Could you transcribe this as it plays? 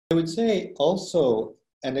I would say also,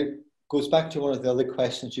 and it goes back to one of the other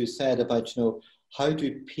questions you said about, how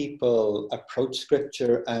do people approach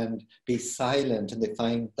scripture and be silent, and they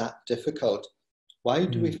find that difficult? Why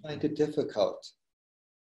do we find it difficult?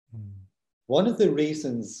 One of the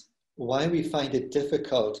reasons why we find it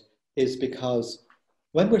difficult is because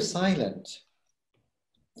when we're silent,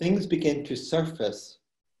 things begin to surface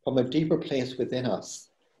from a deeper place within us.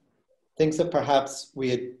 Things that perhaps we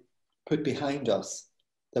had put behind us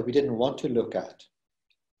that we didn't want to look at.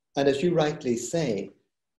 And as you rightly say,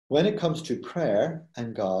 when it comes to prayer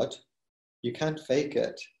and God, you can't fake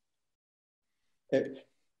it.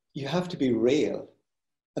 You have to be real.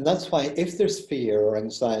 And that's why if there's fear or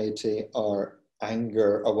anxiety or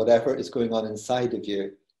anger or whatever is going on inside of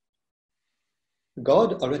you,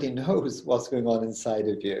 God already knows what's going on inside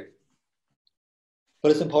of you.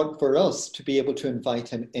 But it's important for us to be able to invite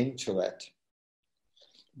him into it.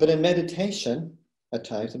 But in meditation, at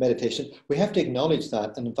times, we have to acknowledge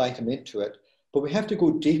that and invite him into it. But we have to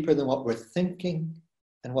go deeper than what we're thinking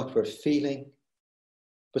and what we're feeling.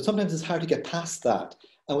 But sometimes it's hard to get past that.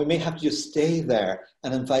 And we may have to just stay there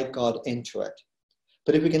and invite God into it.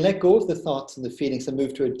 But if we can let go of the thoughts and the feelings and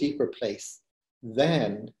move to a deeper place,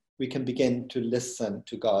 then we can begin to listen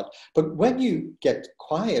to God. But when you get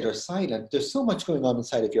quiet or silent, there's so much going on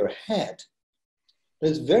inside of your head that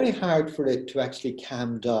it's very hard for it to actually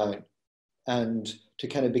calm down and to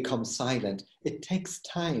kind of become silent. It takes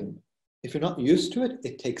time. If you're not used to it,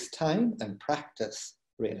 it takes time and practice,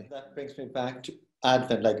 really. That brings me back to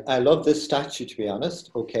Advent. Like, I love this statue, to be honest,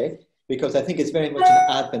 okay? Because I think it's very much an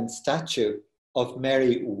Advent statue of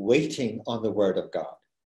Mary waiting on the Word of God.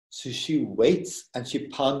 So she waits and she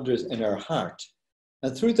ponders in her heart.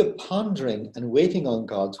 And through the pondering and waiting on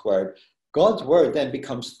God's Word then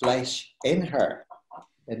becomes flesh in her,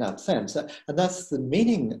 in that sense. And that's the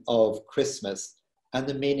meaning of Christmas and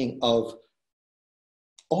the meaning of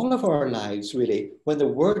all of our lives, really, when the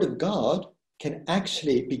Word of God can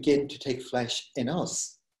actually begin to take flesh in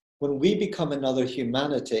us. When we become another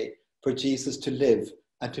humanity for Jesus to live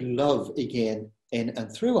and to love again in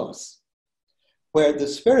and through us. Where the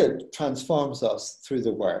Spirit transforms us through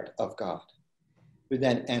the Word of God, who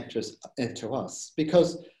then enters into us.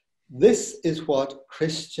 Because this is what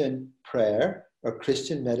Christian prayer or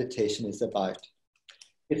Christian meditation is about.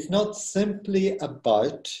 It's not simply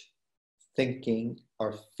about thinking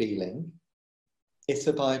or feeling. It's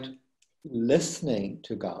about listening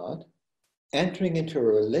to God, entering into a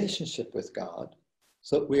relationship with God,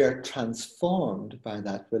 so that we are transformed by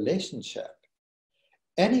that relationship.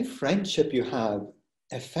 Any friendship you have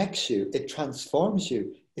affects you, it transforms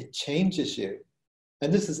you, it changes you.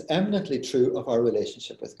 And this is eminently true of our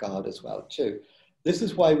relationship with God as well, too. This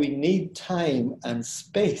is why we need time and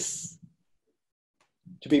space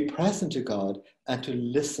to be present to God and to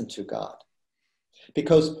listen to God.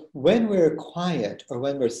 Because when we're quiet or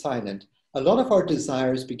when we're silent, a lot of our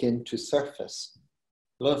desires begin to surface,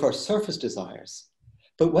 a lot of our surface desires.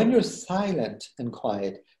 But when you're silent and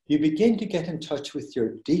quiet, you begin to get in touch with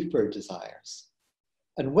your deeper desires.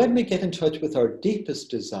 And when we get in touch with our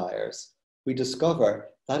deepest desires, we discover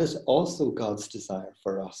that is also God's desire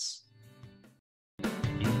for us.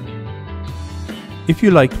 If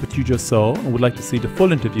you liked what you just saw and would like to see the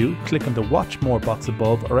full interview, click on the Watch More box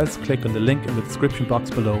above, or else click on the link in the description box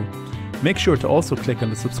below. Make sure to also click on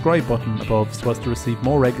the subscribe button above so as to receive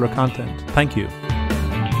more regular content. Thank you.